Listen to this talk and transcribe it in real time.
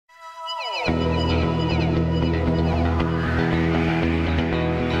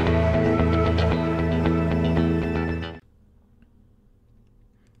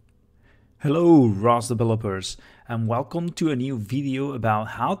Hello ROS developers, and welcome to a new video about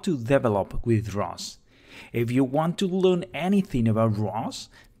how to develop with ROS. If you want to learn anything about ROS,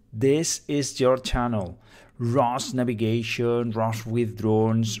 this is your channel. ROS navigation, ROS with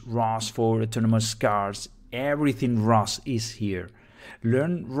drones, ROS for autonomous cars, everything ROS is here.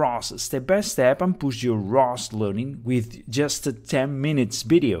 Learn ROS step by step and push your ROS learning with just a 10 minutes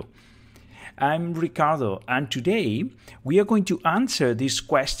video. I'm Ricardo, and today we are going to answer this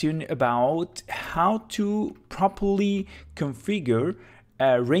question about how to properly configure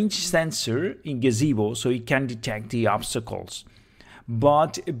a range sensor in Gazebo so it can detect the obstacles.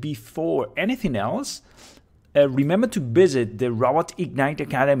 But before anything else, remember to visit the Robot Ignite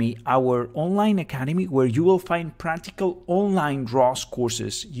Academy, our online academy where you will find practical online ROS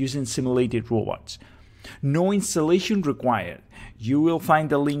courses using simulated robots. No installation required. You will find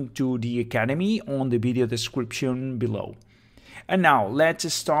the link to the academy on the video description below. And now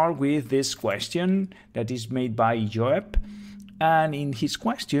let's start with this question that is made by Joep. And in his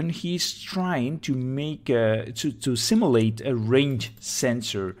question, he's trying to make to simulate a range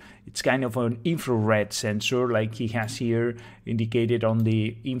sensor. It's kind of an infrared sensor, like he has here indicated on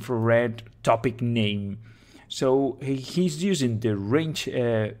the infrared topic name. So he's using the range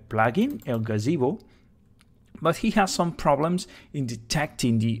plugin, El Gazebo. But he has some problems in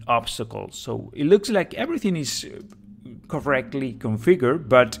detecting the obstacles. So it looks like everything is correctly configured,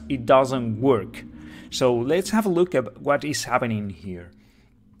 but it doesn't work. So let's have a look at what is happening here.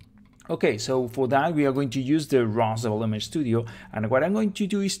 Okay, so for that we are going to use the ROS Development Studio, and what I'm going to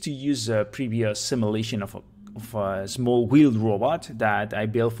do is to use a previous simulation of a small wheeled robot that I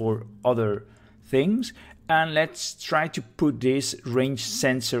built for other things. And let's try to put this range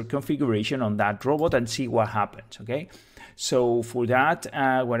sensor configuration on that robot and see what happens, okay? So for that,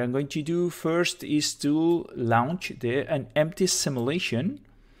 what I'm going to do first is to launch an empty simulation.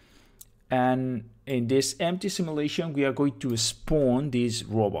 And in this empty simulation, we are going to spawn this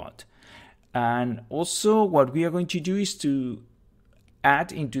robot. And also what we are going to do is to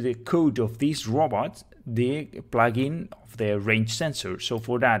add into the code of this robot the plugin of the range sensor. So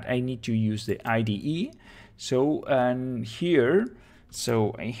for that, I need to use the IDE. So and here,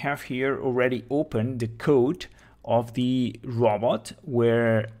 so I have here already opened the code of the robot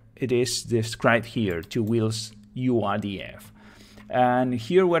where it is described here, 2 wheels URDF. And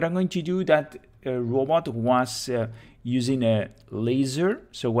here what I'm going to do, that robot was using a laser.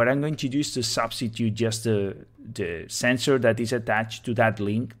 So what I'm going to do is to substitute just the sensor that is attached to that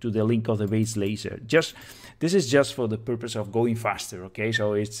link, to the link of the base laser. This is just for the purpose of going faster, okay?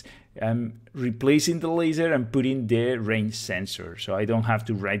 So it's replacing the laser and putting the range sensor, so I don't have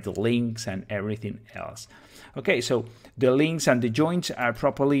to write the links and everything else. Okay, so the links and the joints are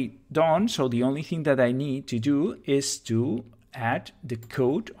properly done, so the only thing that I need to do is to add the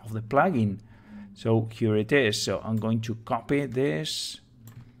code of the plugin. So here it is. So I'm going to copy this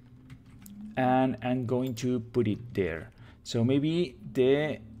and I'm going to put it there. So maybe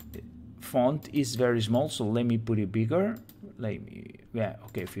the font is very small, so let me put it bigger. Yeah,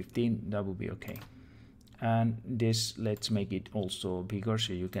 okay, 15, that would be okay. And this, let's make it also bigger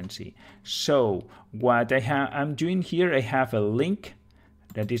so you can see. So what I'm doing here, I have a link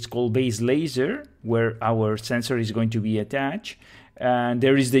that is called base laser, where our sensor is going to be attached. And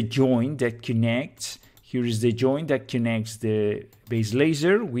there is the joint that connects. Here is the joint that connects the base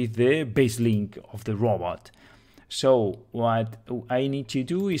laser with the base link of the robot. So what I need to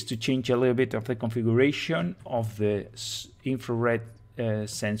do is to change a little bit of the configuration of the infrared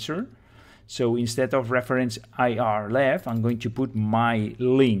sensor. So instead of reference IR left, I'm going to put my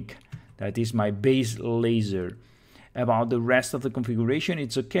link, that is my base laser. About the rest of the configuration,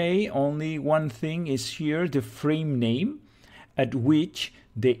 it's okay. Only one thing is here, the frame name at which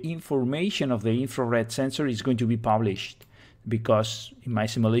the information of the infrared sensor is going to be published. Because in my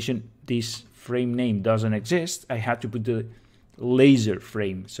simulation, this frame name doesn't exist, I had to put the laser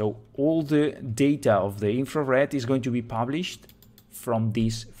frame. So all the data of the infrared is going to be published from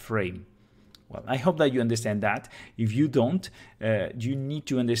this frame. Well, I hope that you understand that. If you don't, you need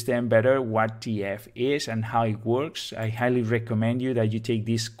to understand better what TF is and how it works. I highly recommend you that you take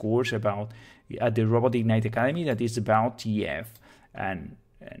this course at the Robot Ignite Academy that is about TF and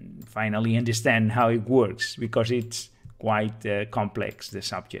finally understand how it works, because it's quite complex, the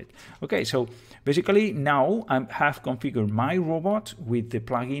subject. Okay, so basically now I have configured my robot with the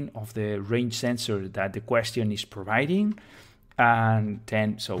plugin of the range sensor that the question is providing. And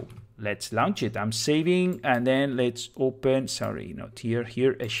then, so let's launch it. I'm saving, and then let's open, sorry, not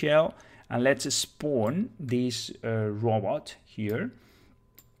here, a shell, and let's spawn this robot here.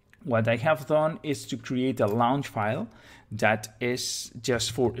 What I have done is to create a launch file that is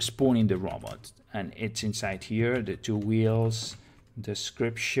just for spawning the robot, and it's inside here, the two wheels,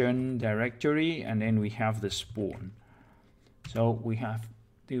 description, directory, and then we have the spawn. So we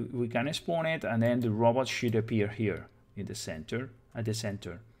can spawn it, and then the robot should appear here in the center, at the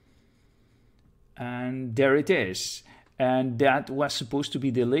center. And there it is. And that was supposed to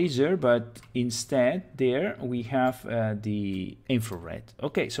be the laser, but instead there we have the infrared.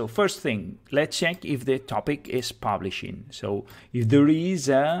 Okay, so first thing, let's check if the topic is publishing. So if there is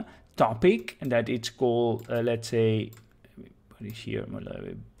a topic that it's called, let's say, put it here, a little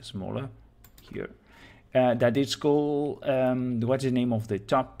bit smaller, here. That it's called, what's the name of the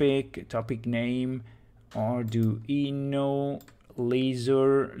topic? Topic name, Arduino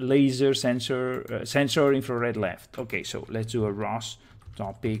laser sensor infrared left. Okay, so let's do a ROS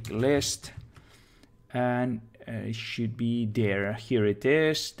topic list, and it should be there. Here it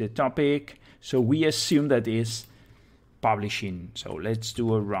is, the topic. So we assume that is publishing. So let's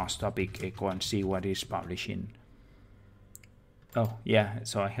do a ROS topic echo and see what is publishing. Oh yeah,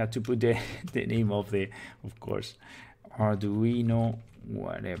 so I had to put the name of course, Arduino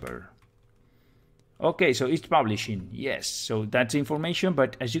whatever. Okay, so it's publishing, yes, so that's information,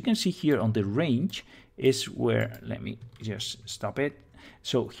 but as you can see here on the range is where, let me just stop it.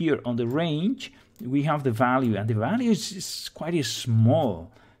 So here on the range, we have the value, and the value is quite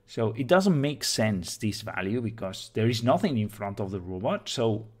small. So it doesn't make sense, this value, because there is nothing in front of the robot.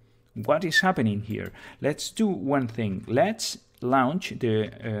 So what is happening here? Let's do one thing. Let's launch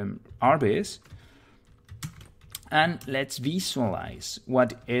the RBS, and let's visualize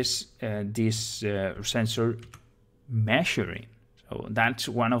what is this sensor measuring. So that's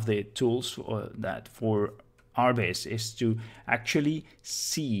one of the tools that for RBS is to actually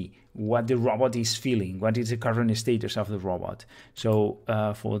see what the robot is feeling, what is the current status of the robot. So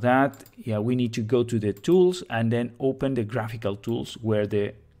for that, yeah, we need to go to the tools and then open the graphical tools where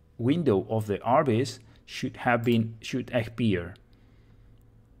the window of the RBS should appear.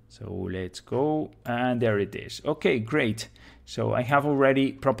 So let's go, and there it is. Okay, great. So I have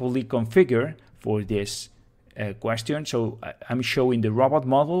already properly configured for this question. So I'm showing the robot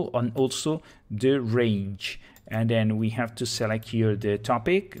model and also the range. And then we have to select here the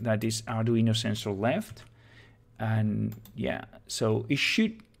topic, that is Arduino sensor left. And yeah, so it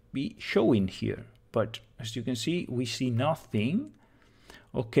should be showing here. But as you can see, we see nothing.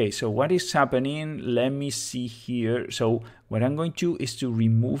 Okay, so what is happening? Let me see here. So what I'm going to is to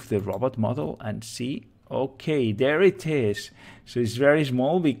remove the robot model and see. Okay, there it is. So it's very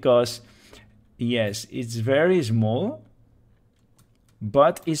small because, yes, it's very small,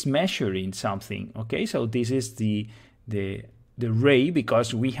 but it's measuring something. Okay, so this is the ray,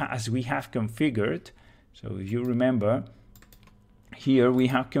 because as we have configured. So if you remember, here we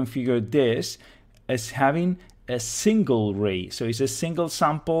have configured this as having a single ray. So it's a single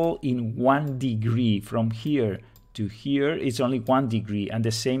sample in 1 degree. From here to here, it's only 1 degree, and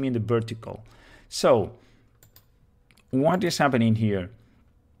the same in the vertical. So what is happening here?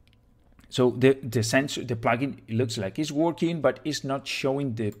 So the sensor, the plugin, it looks like it's working, but it's not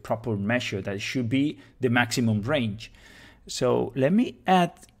showing the proper measure that should be the maximum range. So let me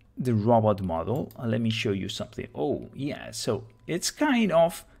add the robot model and let me show you something. Oh yeah, so it's kind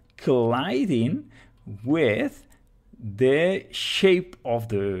of colliding with the shape of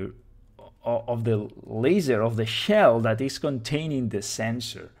the laser, of the shell that is containing the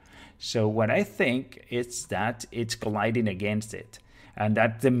sensor. So what I think is that it's colliding against it, and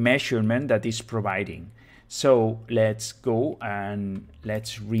that's the measurement that is providing. So let's go and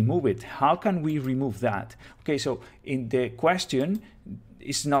let's remove it. How can we remove that? Okay, so in the question,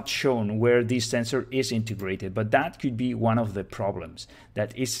 it's not shown where this sensor is integrated, but that could be one of the problems,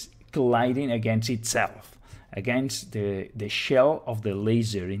 that is colliding against itself, against the shell of the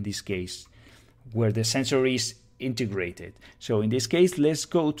laser in this case, where the sensor is integrated. So in this case, let's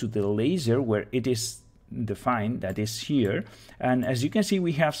go to the laser where it is defined, that is here. And as you can see,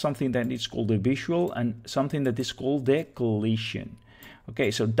 we have something that is called the visual and something that is called the collision. Okay,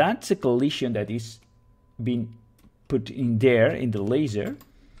 so that's a collision that is being put in there in the laser.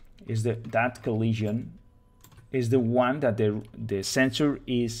 That collision is the one that the sensor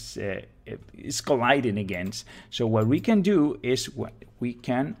is colliding against. So what we can do is we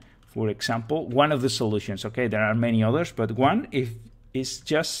can, for example, one of the solutions, okay, there are many others, but one is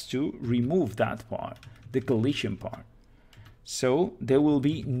just to remove that part, the collision part. So there will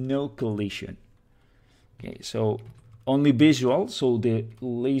be no collision. Okay, so only visual, so the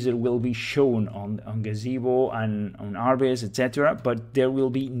laser will be shown on Gazebo and on RBS, etc., but there will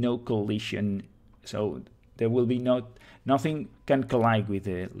be no collision. So there will be nothing can collide with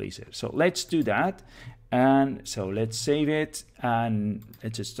the laser. So let's do that. And so let's save it and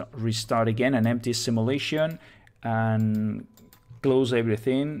let's just restart again, an empty simulation, and close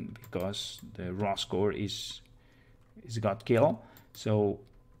everything because the ROS core is got killed. So,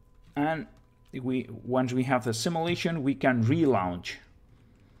 and once we have the simulation, we can relaunch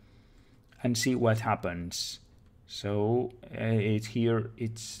and see what happens. So it's here,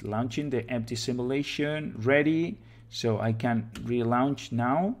 it's launching the empty simulation, ready. So I can relaunch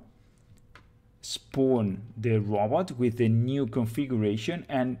now, spawn the robot with the new configuration,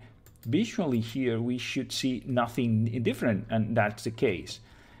 and visually here we should see nothing different, and that's the case.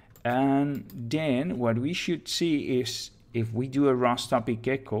 And then what we should see is if we do a ROS topic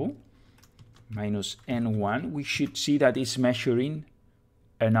echo -n1, we should see that it's measuring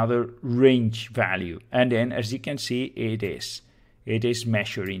another range value, and then as you can see it is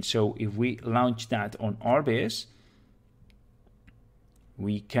measuring. So if we launch that on RBase,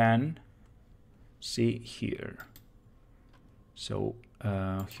 we can see here. So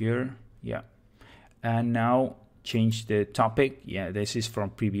here, yeah, and now change the topic. Yeah, this is from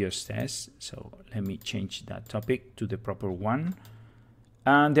previous tests, so let me change that topic to the proper one,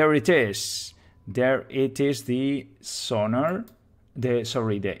 and there it is. There it is, the sonar,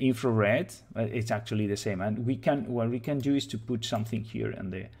 the infrared. It's actually the same, and what we can do is to put something here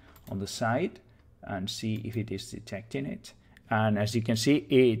on the side and see if it is detecting it. And as you can see,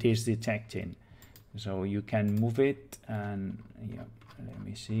 it is detecting. So you can move it, and yeah, let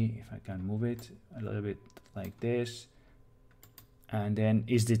me see if I can move it a little bit like this, and then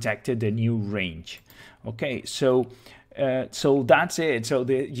it's detected the new range. Okay, so that's it. So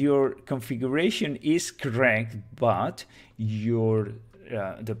your configuration is correct, but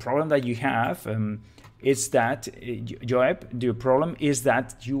the problem that you have is that Joab, the problem is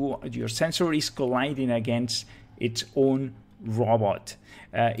that your sensor is colliding against its own robot.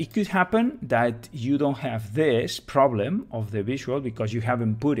 It could happen that you don't have this problem of the visual because you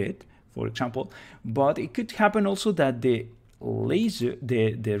haven't put it, for example, but it could happen also that the laser,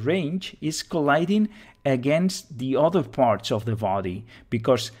 the range is colliding against the other parts of the body,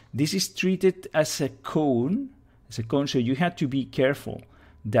 because this is treated as a cone, so you have to be careful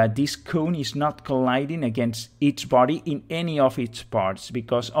that this cone is not colliding against its body in any of its parts,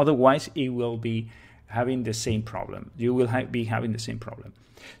 because otherwise it will be having the same problem. You will be having the same problem.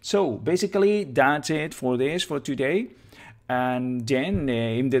 So basically that's it for today. And then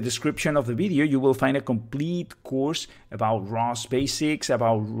in the description of the video, you will find a complete course about ROS basics,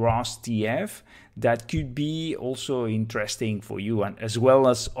 about ROS TF, that could be also interesting for you, and as well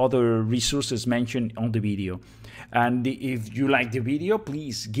as other resources mentioned on the video. And if you like the video,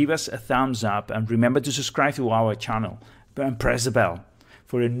 please give us a thumbs up, and remember to subscribe to our channel and press the bell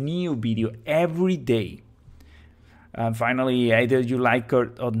for a new video every day. And finally, either you like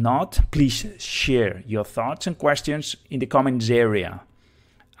it or not, please share your thoughts and questions in the comments area.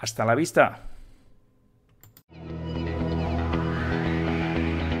 Hasta la vista.